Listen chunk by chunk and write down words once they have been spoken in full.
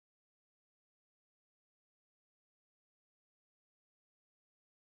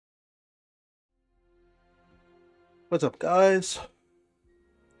What's up, guys?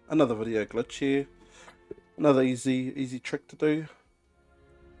 Another video glitch here. Another easy trick to do.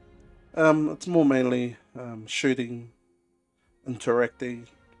 It's more mainly shooting, interacting,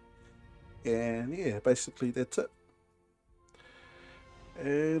 and yeah, basically that's it.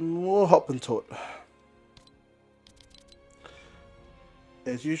 And we'll hop into it.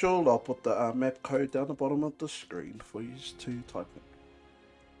 As usual, I'll put the map code down the bottom of the screen for you to type in.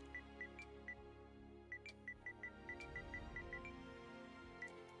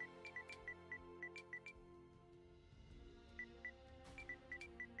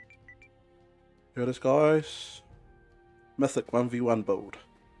 Here it is, guys. Mythic 1v1 build.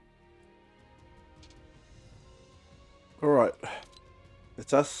 Alright,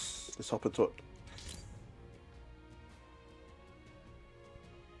 that's us. Let's hop into it.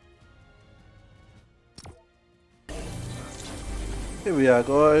 Here we are,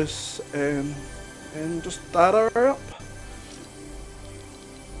 guys, and just start her up.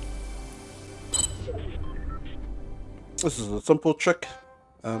 This is a simple trick,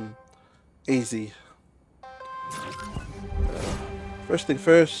 easy. First thing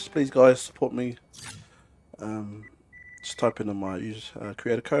first, please guys support me. Just type in my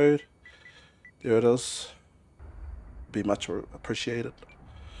creator code. There it is. Be much appreciated.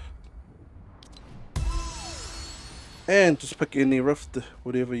 And just pick any rift,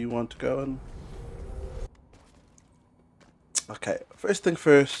 whatever you want to go in. Okay, first thing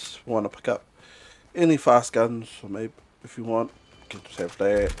first, we want to pick up any fast guns, or maybe if you want, you can just have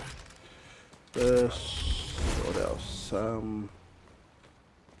that. This, what else?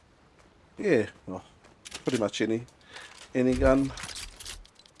 Yeah, well, pretty much any gun.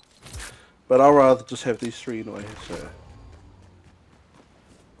 But I'd rather just have these three anyway, so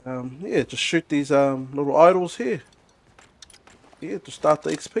yeah, just shoot these little idols here. Yeah, to start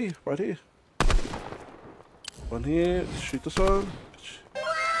the XP right here. One here, shoot this one. Just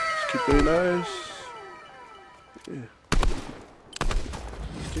keep doing those. Yeah.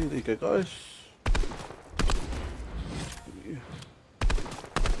 Okay, there you go, guys. Yeah.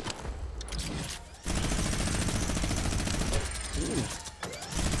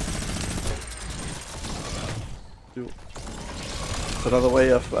 Yeah. It's another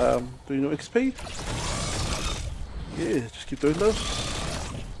way of doing your XP. Yeah, just keep doing this.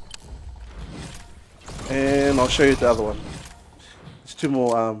 And I'll show you the other one. There's two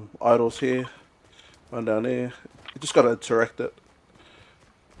more idols here. One down there. You just gotta interact it.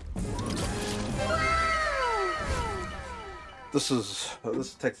 This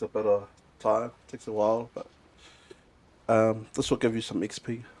takes a bit of time, takes a while, but this will give you some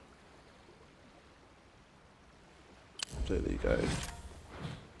XP. So there you go.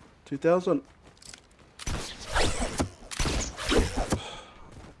 2000.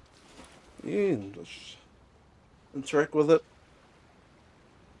 Yeah, and just interact with it.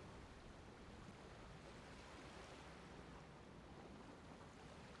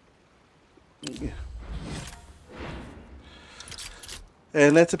 Yeah.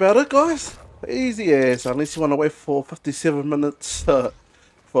 And that's about it, guys. Easy as, unless you want to wait for 57 minutes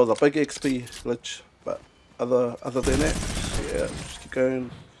for the big XP glitch. But other than that, yeah, just keep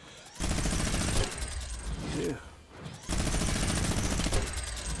going. Yeah.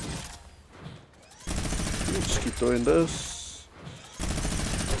 Just keep doing this.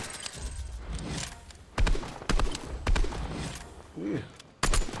 Yeah.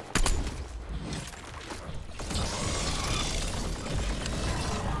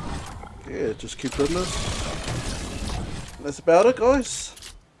 Yeah, just keep doing this. And that's about it, guys.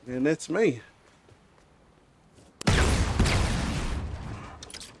 And that's me.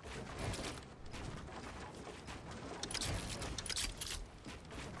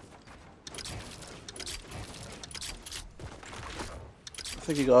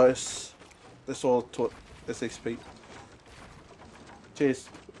 Thank you, guys. That's all to XP. Cheers.